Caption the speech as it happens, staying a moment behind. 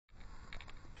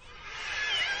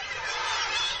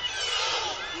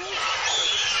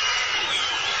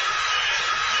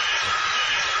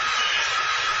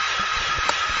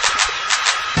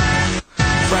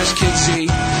Fresh Kid Z,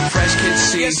 Fresh Kid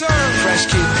C, yes, sir. Fresh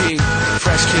Kid P,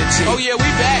 Fresh Kid T. Oh yeah, we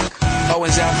back. Oh,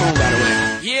 and Zafoon, by the way.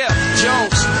 Yeah,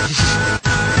 Jones.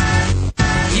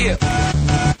 Yeah.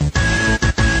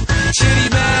 Chitty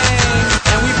bang,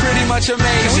 and we pretty much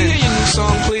amazing. Can we hear your new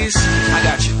song, please? I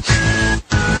got you.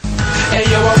 Hey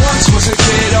yo, I once was a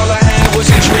kid, all I had was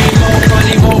a dream. More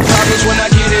money, more problems. When I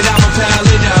get it, I'ma pile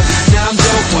it up. Now I'm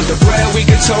dope on the bread, we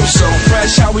can toast so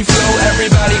fresh. How we flow,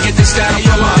 everybody get this down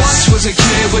from us. Once was a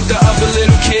kid with the other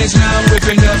little kids. Now I'm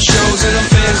ripping up shows and them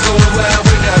fans going wild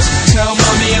with us. Tell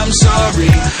mommy I'm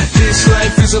sorry, this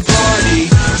life is a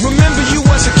party. Remember you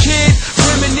was a kid,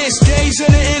 reminisce days of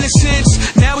the innocence.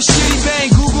 Now it's Chitty Bang,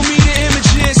 Google me the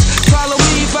images.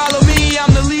 Follow me,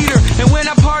 I'm the leader. And when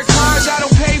I park cars, I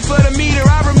don't pay for the meter.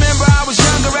 I remember I was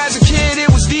younger as a kid, it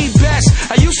was the best.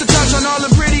 I used to touch on all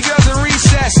the pretty girls in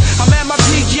recess. I'm at my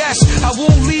peak, yes, I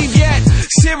won't leave yet.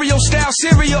 Cereal style,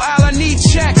 cereal aisle, I need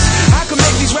checks. I can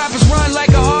make these rappers run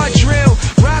like a hard drill.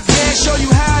 Rock band, show you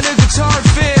how the guitar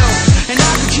feel. And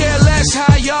I could care less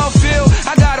how y'all feel.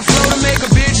 I got a flow to make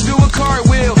a bitch do a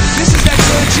cartwheel. This is that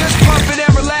good, just pump it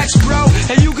and relax, bro.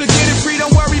 And you could get it free,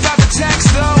 don't worry about the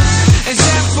tax, though. And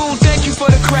Zafoon, thank you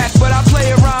for the crack, but I play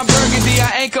around Burgundy,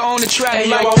 I anchor on the track. Hey,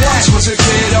 like yo, I once was a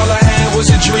kid, all I had was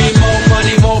a dream. More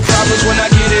money, more problems. When I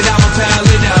get it, I'ma pile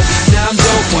it up. Now I'm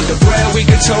dope on the bread, we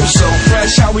can toast so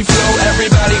fresh. How we flow,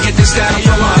 everybody get this down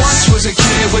from us. Once was a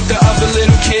kid with the other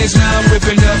little kids. Now I'm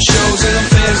ripping up shows and them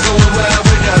fans going wild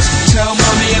with us. Tell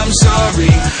mommy I'm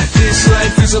sorry, this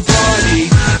life is a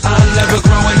party. I'm never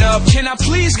growing up. Can I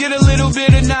please get a little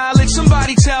bit of knowledge?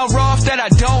 Somebody tell Rolf that I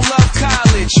don't love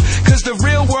college, cause the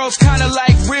real world's kinda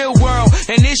like real world,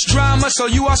 and it's drama. So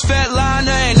you are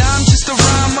Svetlana and I'm just a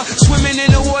rhymer, swimming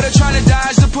in the water trying to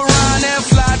dodge the piranha and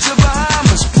fly to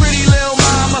Bahamas. Pretty little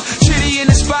mama, Chitty in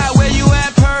the spot where you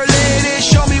at, pearl lady,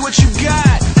 show me what you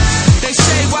got. They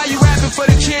say why you rapping for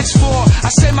the kids for? I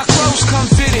say my clothes come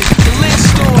fitted, the lint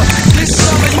store. This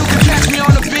summer you can catch me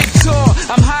on a big tour.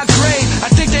 I'm high grade, I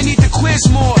think they need to quiz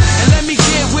more. And let me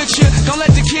get with you, don't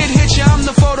let the kid hit you. I'm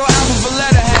the photo album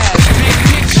Valletta has, big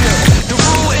picture. The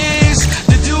rule is,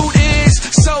 the dude is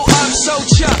so up, so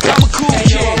chuck, I'm a cool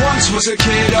kid. Yo, I once was a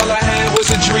kid, all I had was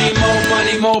a dream. More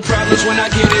money, more problems. When I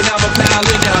get it, I'ma pile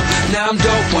it up. Now I'm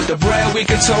dope on the bread, we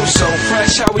can toast so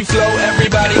fresh. How we flow,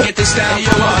 everybody get this down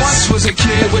from us. Once was a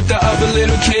kid with the other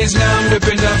little kids. Now I'm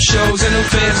ripping up shows and them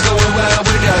fans going wild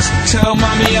with us. Tell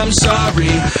mommy I'm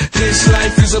sorry, this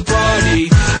life is a party.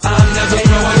 I'm never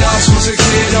growing up. Was a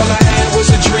kid, all I had was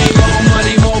a dream. More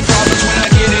money, more problems. When I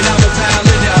get it, I'ma pile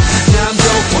it up. Now I'm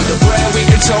dope on the bread, we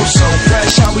can toast so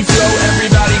fresh. How we flow,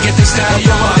 everybody get this down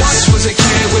from us. Once was a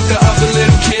kid with the other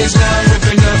little kids. Now I'm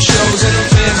ripping up shows and them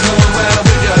fans going wild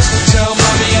with us. Tell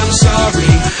mommy I'm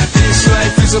sorry, this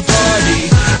life is a party.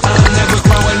 I'm never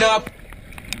growing up.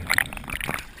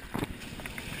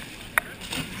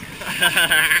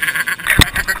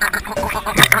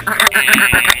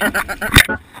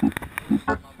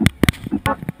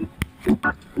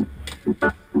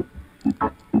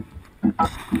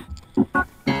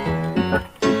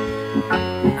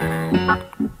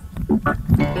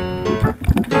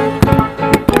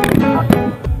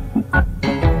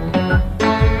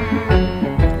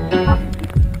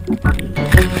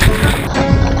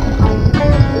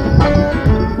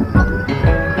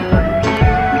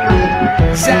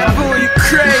 Zafoon, you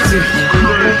crazy.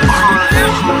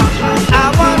 I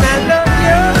wanna love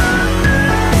you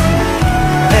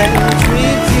and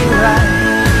treat you right.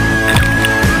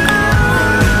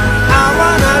 I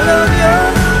wanna love you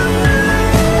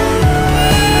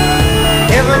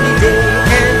every day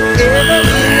and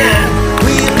every night.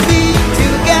 We'll be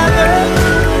together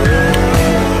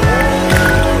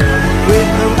with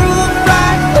the roof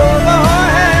right over our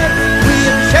heads.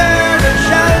 We'll share the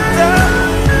shelter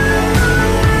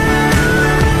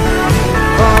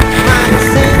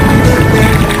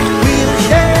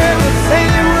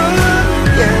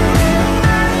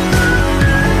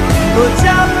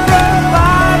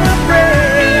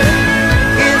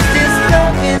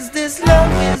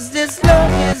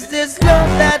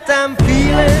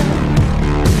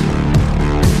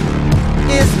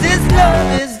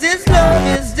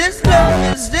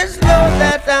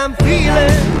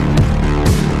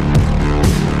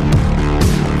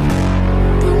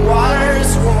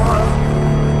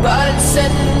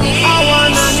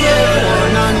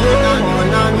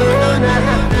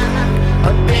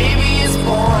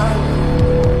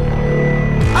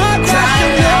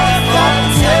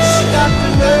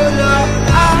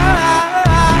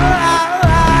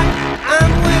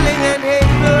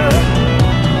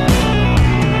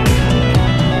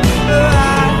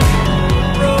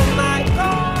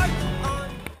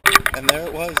And there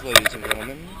it was, ladies and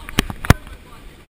gentlemen.